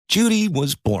Judy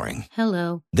was boring.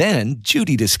 Hello. Then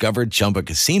Judy discovered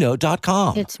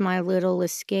ChumbaCasino.com. It's my little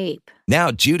escape. Now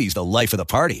Judy's the life of the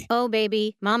party. Oh,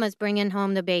 baby, mama's bringing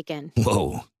home the bacon.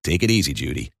 Whoa, take it easy,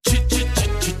 Judy.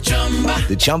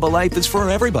 The Chumba life is for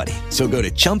everybody. So go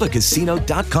to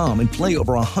ChumbaCasino.com and play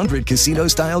over 100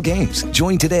 casino-style games.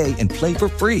 Join today and play for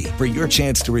free for your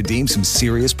chance to redeem some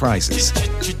serious prizes.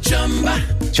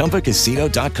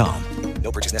 ChumbaCasino.com.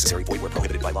 No purchase necessary. Void where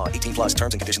prohibited by law. 18 plus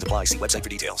terms and conditions apply. See website for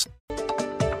details.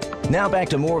 Now back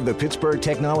to more of the Pittsburgh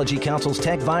Technology Council's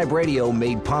Tech Vibe Radio,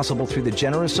 made possible through the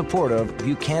generous support of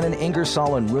Buchanan,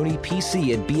 Ingersoll, and Rooney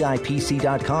PC at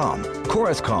BIPC.com,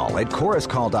 Chorus Call at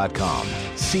ChorusCall.com,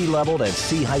 C-Leveled at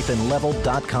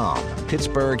C-Leveled.com,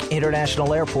 Pittsburgh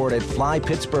International Airport at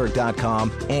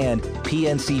FlyPittsburgh.com, and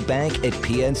PNC Bank at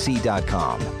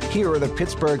PNC.com. Here are the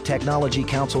Pittsburgh Technology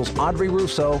Council's Audrey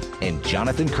Russo and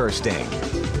Jonathan Kirsting.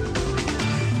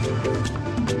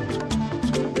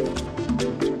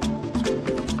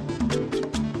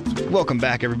 Welcome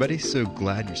back, everybody. So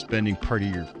glad you're spending part of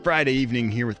your Friday evening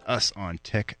here with us on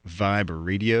Tech Vibe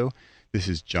Radio. This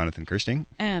is Jonathan Kirsting.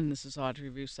 And this is Audrey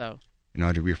Russo. And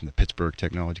Audrey, we're from the Pittsburgh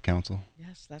Technology Council.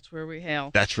 Yes, that's where we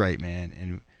hail. That's right, man.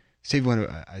 And saved one of,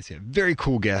 I say, a very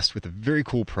cool guest with a very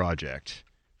cool project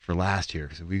for last year.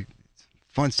 So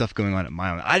fun stuff going on at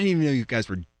Mylan. I didn't even know you guys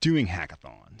were doing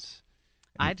hackathons.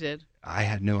 I did. I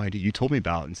had no idea. You told me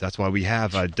about it, and so that's why we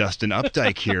have Dustin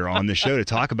Updike here on the show to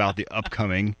talk about the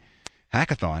upcoming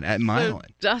hackathon at Mylan. So,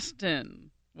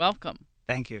 Dustin, welcome.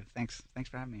 Thank you. Thanks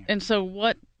for having me here. And so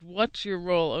what's your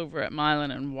role over at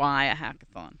Mylan, and why a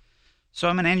hackathon? So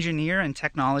I'm an engineer in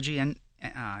technology and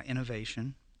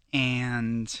innovation,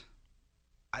 and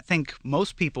I think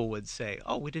most people would say,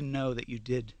 oh, we didn't know that you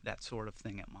did that sort of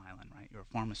thing at Mylan, right? You're a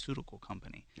pharmaceutical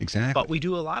company. Exactly. But we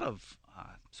do a lot of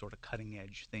sort of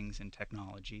cutting-edge things in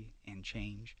technology and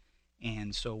change.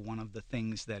 And so one of the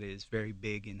things that is very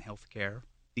big in healthcare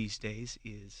these days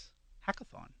is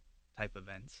hackathon-type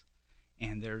events.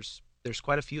 And there's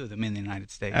quite a few of them in the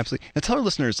United States. Absolutely. Now tell our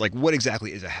listeners, what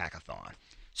exactly is a hackathon?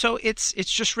 So it's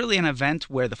just really an event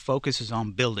where the focus is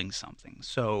on building something.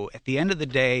 So at the end of the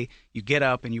day, you get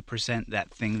up and you present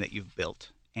that thing that you've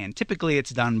built. And typically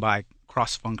it's done by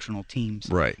cross-functional teams.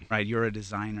 Right. You're a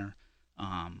designer.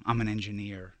 I'm an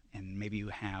engineer. And maybe you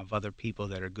have other people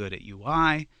that are good at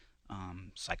UI,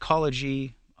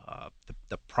 psychology,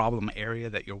 the problem area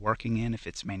that you're working in, if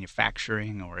it's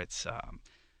manufacturing or it's a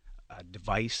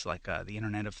device like the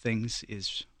Internet of Things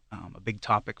is a big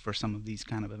topic for some of these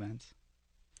kind of events.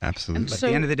 Absolutely. But at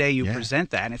the end of the day, you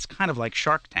present that, and it's kind of like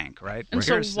Shark Tank, right? And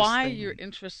so why your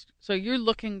interest? So you're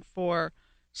looking for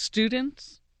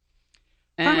students?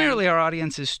 Primarily our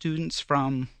audience is students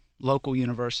from local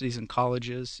universities and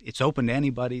colleges. It's open to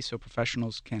anybody, so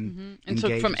professionals can engage. And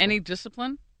so from any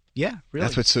discipline? Yeah, really.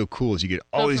 That's what's so cool is you get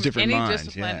all these different minds. Any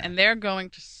discipline, and they're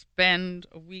going to spend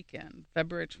a weekend,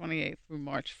 February 28th through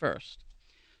March 1st.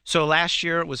 So last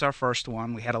year it was our first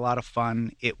one. We had a lot of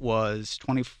fun. It was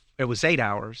 8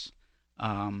 hours,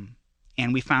 and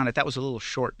we found that was a little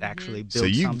short to actually build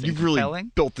something compelling. So you've really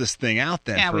built this thing out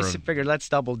then. Yeah, we figured let's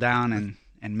double down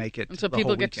and make it. And so the people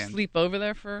whole get weekend. to sleep over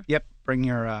there for. Yep, bring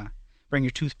your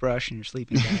toothbrush and your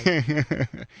sleeping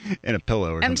bag and a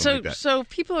pillow or something like that. So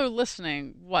people are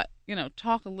listening.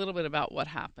 Talk a little bit about what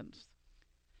happens.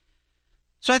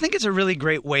 So I think it's a really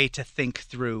great way to think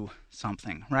through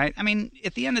something, right? I mean,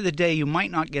 at the end of the day, you might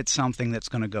not get something that's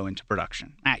going to go into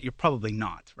production. You're probably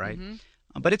not, right?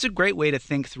 Mm-hmm. But it's a great way to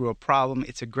think through a problem.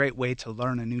 It's a great way to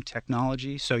learn a new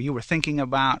technology. So you were thinking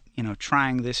about,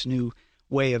 trying this new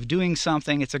way of doing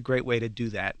something. It's a great way to do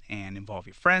that and involve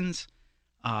your friends.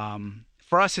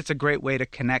 For us, it's a great way to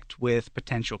connect with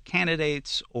potential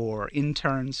candidates or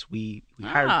interns. We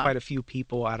hired quite a few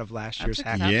people out of last year's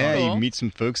hackathon. Yeah, you meet some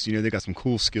folks. They got some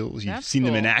cool skills. You've seen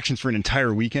them in action for an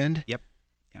entire weekend. Yep.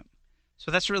 So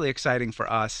that's really exciting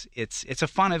for us. It's a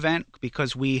fun event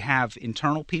because we have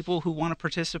internal people who want to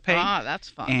participate. That's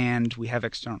fun. And we have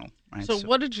external. Right? So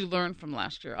what did you learn from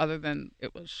last year, other than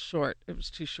it was short? It was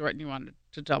too short, and you wanted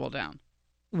to double down.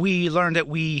 We learned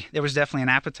that there was definitely an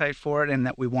appetite for it, and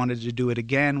that we wanted to do it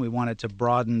again. We wanted to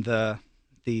broaden the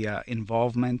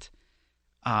involvement.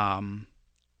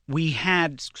 We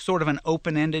had sort of an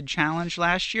open-ended challenge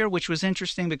last year, which was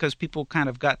interesting because people kind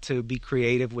of got to be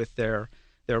creative with their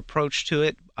approach to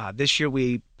it. This year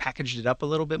we packaged it up a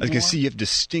little bit more. I can see you have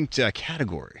distinct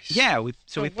categories. Yeah, we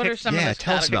what picked are some of those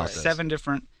tell us about this. 7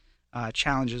 different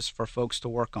challenges for folks to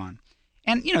work on,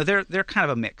 and they're kind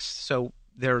of a mix. So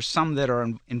there's some that are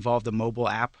involved a mobile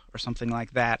app or something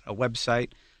like that, a website.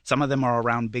 Some of them are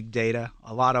around big data.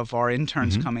 A lot of our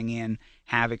interns coming in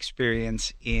have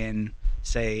experience in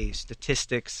say,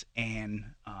 statistics and,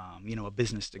 a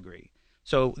business degree.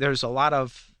 So there's a lot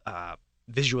of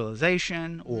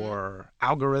visualization or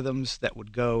algorithms that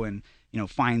would go and,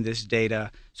 find this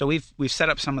data. So we've set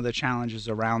up some of the challenges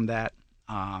around that.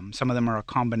 Some of them are a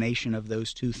combination of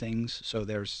those two things. So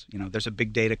there's a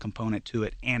big data component to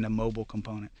it and a mobile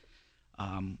component.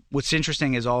 What's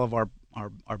interesting is all of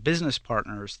our business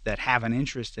partners that have an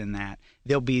interest in that,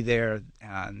 they'll be there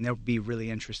and they'll be really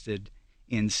interested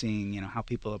in seeing, how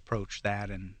people approach that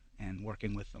and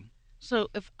working with them. So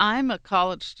if I'm a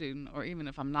college student, or even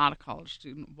if I'm not a college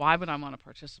student, why would I want to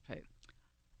participate?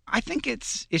 I think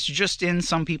it's just in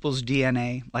some people's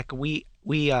DNA. Like we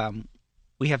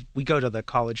go to the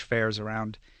college fairs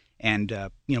around, and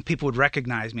people would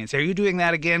recognize me and say, "Are you doing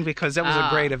that again? Because that was a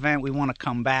great event. We want to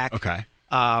come back." Okay.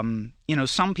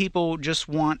 Some people just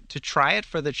want to try it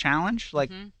for the challenge.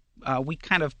 Like we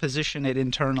kind of position it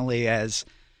internally as,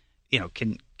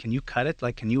 can you cut it?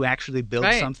 Like, can you actually build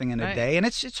something in a day? And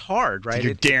it's hard, right? So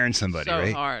you're daring somebody, so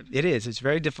right? Hard. It is. It's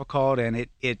very difficult, and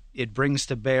it brings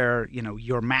to bear,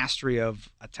 your mastery of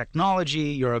a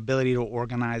technology, your ability to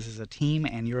organize as a team,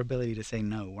 and your ability to say,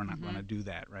 no, we're not going to do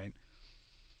that, right?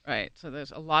 Right. So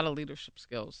there's a lot of leadership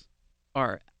skills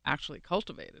are actually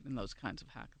cultivated in those kinds of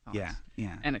hackathons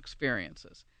and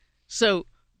experiences. So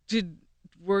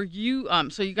were you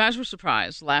so you guys were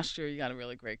surprised. Last year you got a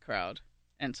really great crowd.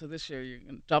 And so this year you're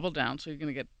going to double down, so you're going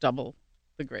to get double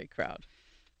the great crowd.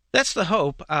 That's the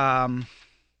hope.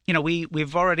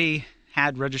 We've already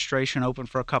had registration open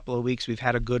for a couple of weeks. We've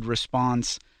had a good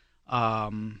response.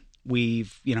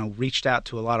 We've reached out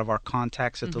to a lot of our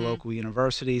contacts at the local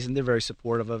universities, and they're very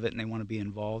supportive of it, and they want to be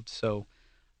involved. So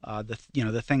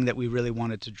the thing that we really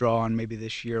wanted to draw on maybe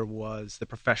this year was the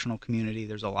professional community.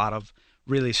 There's a lot of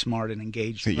really smart and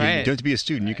engaged. So you don't have to be a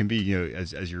student. You can be,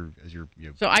 as your.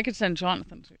 So I could send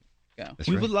Jonathan to go.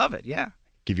 We would love it. Yeah.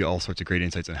 Give you all sorts of great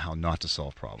insights on how not to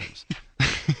solve problems.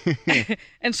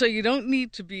 And so you don't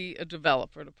need to be a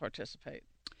developer to participate.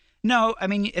 No, I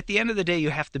mean, at the end of the day, you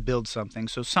have to build something.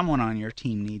 So someone on your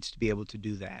team needs to be able to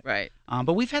do that. Right.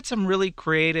 But we've had some really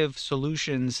creative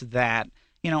solutions that,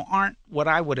 aren't what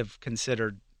I would have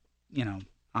considered,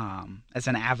 as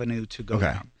an avenue to go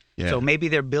down. Yeah. So maybe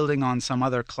they're building on some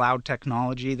other cloud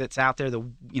technology that's out there that,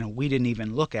 we didn't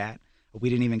even look at, or we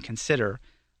didn't even consider.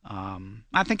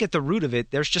 I think at the root of it,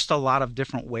 there's just a lot of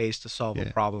different ways to solve a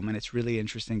problem, and it's really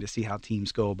interesting to see how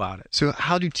teams go about it. So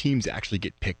how do teams actually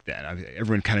get picked then? I mean,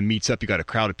 everyone kind of meets up. You got a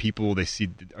crowd of people.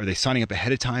 Are they signing up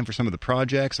ahead of time for some of the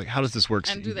projects? Like, how does this work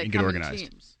and do they get come organized? In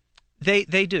teams?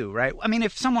 They do, right? I mean,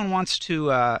 if someone wants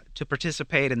to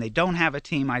participate and they don't have a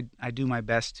team, I do my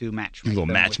best to match. A little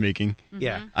matchmaking.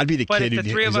 Yeah, I'd be the kid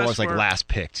who's always were, like last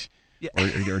picked. Yeah.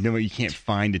 Or no, you can't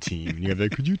find a team. And you're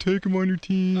like, could you take them on your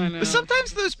team? I know. But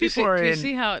sometimes those people are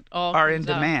in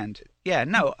demand. Yeah,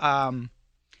 no.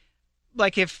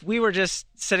 Like if we were just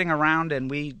sitting around and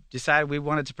we decided we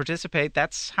wanted to participate,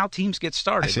 that's how teams get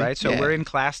started, right? So we're in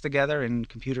class together in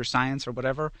computer science or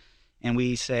whatever, and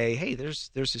we say, hey, there's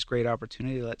this great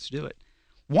opportunity, let's do it.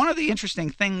 One of the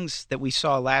interesting things that we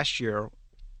saw last year,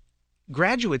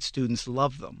 graduate students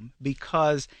love them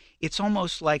because it's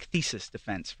almost like thesis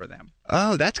defense for them.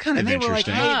 Oh, that's kind of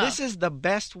interesting. And they were like, hey, this is the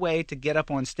best way to get up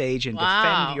on stage and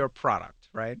defend your product,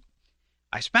 right?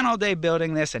 I spent all day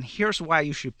building this, and here's why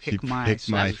you should pick my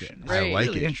solution. I like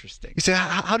really it. Interesting. So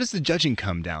how does the judging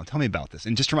come down? Tell me about this.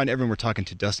 And just to remind everyone, we're talking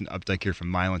to Dustin Updike here from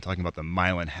Mylan, talking about the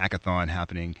Mylan Hackathon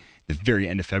happening the very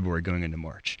end of February going into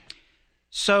March.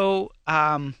 So,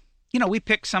 we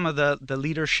pick some of the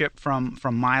leadership from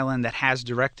Mylan that has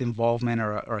direct involvement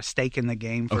or a stake in the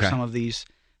game for some of these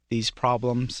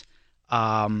problems.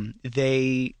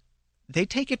 They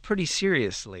take it pretty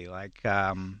seriously. Like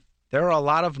there are a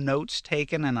lot of notes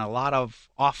taken and a lot of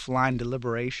offline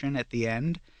deliberation at the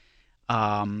end.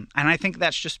 And I think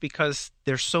that's just because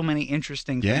there's so many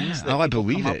interesting things that people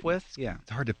come up with. Yeah,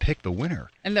 it's hard to pick the winner.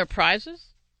 And there are prizes?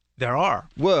 There are.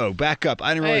 Whoa, back up.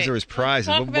 I didn't realize there was prizes.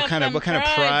 What kind of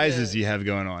prizes do you have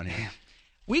going on here?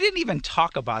 We didn't even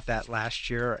talk about that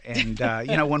last year, and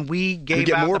when we gave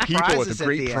get out more the people with the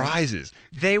great end, prizes.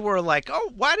 They were like,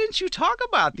 "Oh, why didn't you talk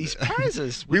about these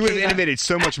prizes?" We would have innovated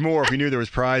so much more if we knew there was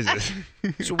prizes.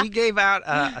 So we gave out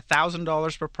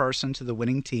 $1,000 per person to the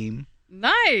winning team.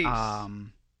 Nice.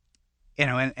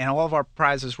 And all of our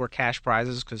prizes were cash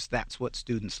prizes because that's what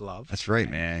students love. That's right,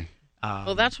 man.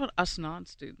 Well, that's what us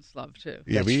non-students love too.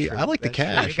 Yeah, I like the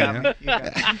cash.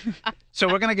 So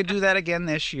we're going to do that again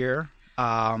this year.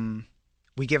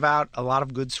 We give out a lot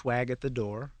of good swag at the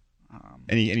door.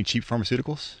 Any cheap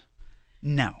pharmaceuticals?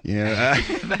 No. Yeah.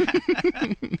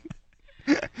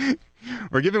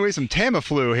 We're giving away some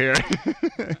Tamiflu here.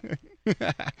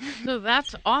 So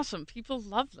that's awesome. People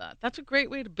love that. That's a great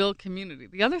way to build community.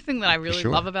 The other thing that I really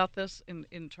love about this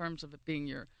in terms of it being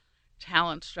your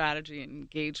talent strategy and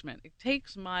engagement, it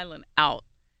takes Mylan out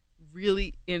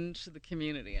really into the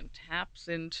community and taps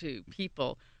into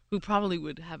people who probably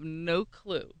would have no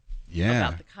clue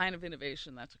about the kind of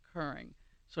innovation that's occurring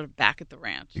sort of back at the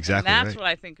ranch. Exactly. And that's what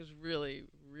I think is really,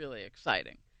 really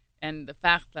exciting. And the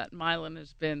fact that Mylan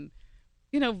has been,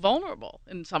 vulnerable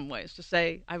in some ways to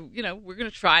say, we're going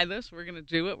to try this, we're going to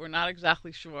do it, we're not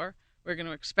exactly sure, we're going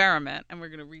to experiment, and we're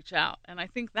going to reach out. And I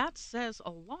think that says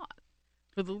a lot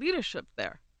for the leadership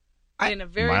there. In a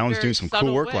very, Mylan's very doing some subtle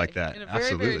cool work way, like that. in a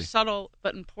Absolutely. very, very subtle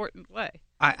but important way.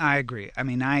 I agree. I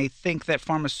mean, I think that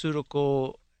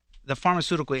the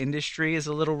pharmaceutical industry is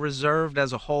a little reserved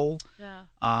as a whole. Yeah.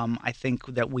 I think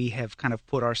that we have kind of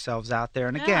put ourselves out there.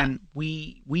 And again,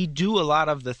 we do a lot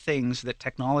of the things that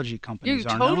technology companies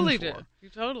are known for. You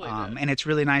totally do. And it's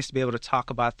really nice to be able to talk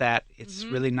about that. It's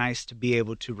really nice to be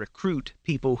able to recruit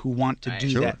people who want to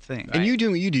do that thing. And you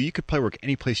doing what you do, you could probably work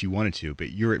any place you wanted to,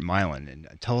 but you're at Mylan. And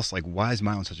tell us, why is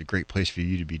Mylan such a great place for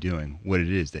you to be doing what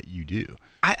it is that you do?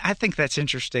 I think that's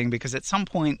interesting because at some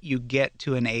point you get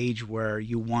to an age where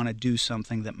you want to do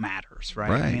something that matters,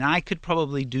 right? I mean, I could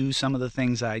probably do some of the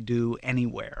things I do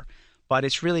anywhere, but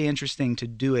it's really interesting to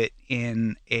do it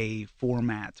in a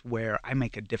format where I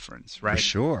make a difference, right? For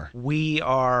sure. We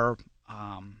are,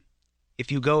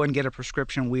 if you go and get a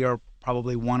prescription, we are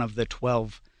probably one of the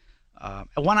 12,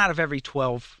 1 out of every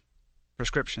 12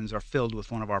 prescriptions are filled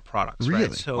with one of our products, really?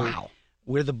 Right? So wow.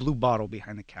 We're the blue bottle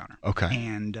behind the counter. Okay.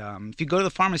 And if you go to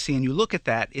the pharmacy and you look at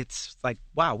that, it's like,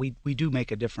 wow, we do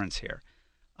make a difference here.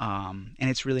 And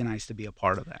it's really nice to be a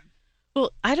part of that.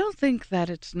 Well, I don't think that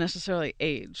it's necessarily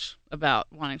age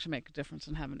about wanting to make a difference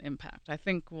and have an impact. I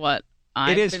think what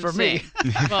I've it is been for seeing,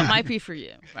 me. well, it might be for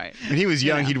you, right? When he was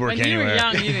young, he'd work anywhere. When you were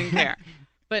young, you didn't care.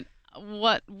 But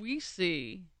what we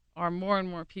see are more and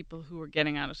more people who are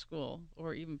getting out of school,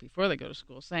 or even before they go to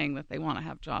school, saying that they want to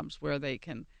have jobs where they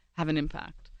can have an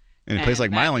impact. In a place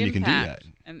like Mylan, you can do that.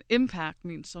 And impact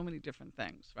means so many different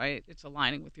things, right? It's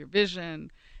aligning with your vision,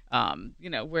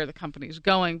 where the company is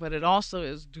going, but it also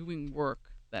is doing work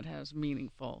that has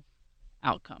meaningful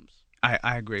outcomes.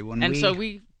 I agree.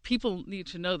 People need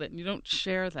to know that you don't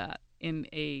share that in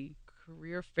a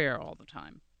career fair all the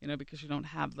time, because you don't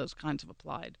have those kinds of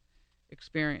applied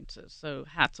experiences. So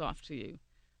hats off to you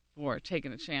for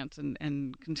taking a chance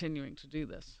and continuing to do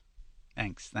this.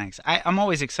 Thanks. I'm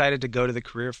always excited to go to the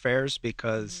career fairs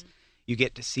because you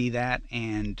get to see that,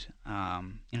 and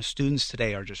students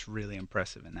today are just really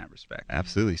impressive in that respect.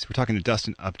 Absolutely. So we're talking to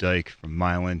Dustin Updike from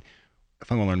Mylan. If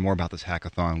I want to learn more about this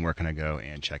hackathon, where can I go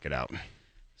and check it out?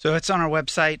 So it's on our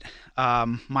website,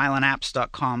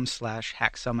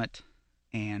 mylanapps.com/hacksummit,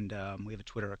 and we have a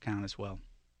Twitter account as well.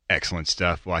 Excellent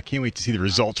stuff. Well, I can't wait to see the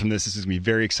results from this. This is going to be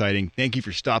very exciting. Thank you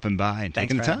for stopping by and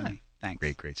taking the time.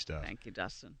 Thanks. Great stuff. Thank you,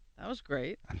 Dustin. That was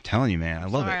great. I'm telling you, man. I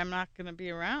love it. Sorry, I'm not going to be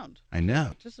around. I know.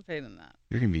 Participate in that.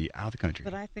 You're going to be out of the country.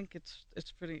 But I think it's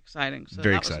pretty exciting. So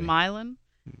very that exciting. was Mylan.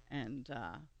 And,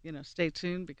 stay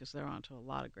tuned because they're on to a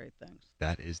lot of great things.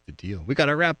 That is the deal. We got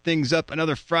to wrap things up.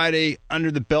 Another Friday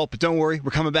under the belt. But don't worry, we're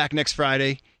coming back next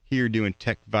Friday here doing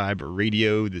Tech Vibe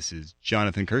Radio. This is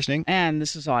Jonathan Kirsting. And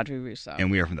this is Audrey Russo. And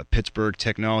we are from the Pittsburgh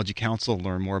Technology Council.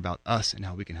 Learn more about us and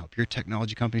how we can help your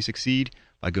technology company succeed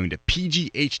by going to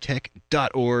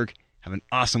pghtech.org. Have an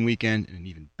awesome weekend and an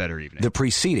even better evening. The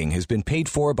preceding has been paid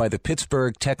for by the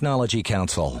Pittsburgh Technology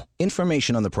Council.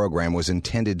 Information on the program was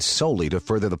intended solely to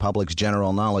further the public's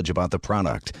general knowledge about the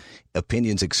product.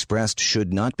 Opinions expressed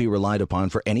should not be relied upon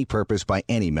for any purpose by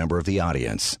any member of the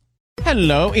audience.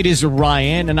 Hello, it is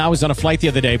Ryan, and I was on a flight the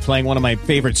other day playing one of my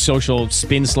favorite social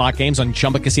spin slot games on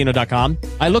ChumbaCasino.com.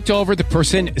 I looked over at the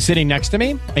person sitting next to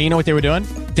me, and you know what they were doing?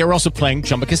 They were also playing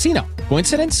Chumba Casino.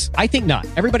 Coincidence? I think not.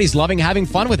 Everybody's loving having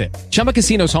fun with it. Chumba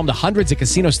Casino is home to hundreds of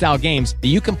casino-style games that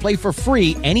you can play for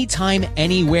free anytime,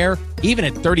 anywhere, even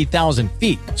at 30,000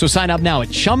 feet. So sign up now at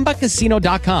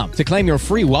ChumbaCasino.com to claim your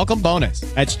free welcome bonus.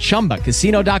 That's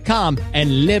ChumbaCasino.com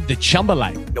and live the Chumba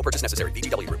life. No purchase necessary.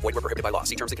 VGW. Void where prohibited by law.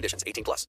 See terms and conditions. 18+.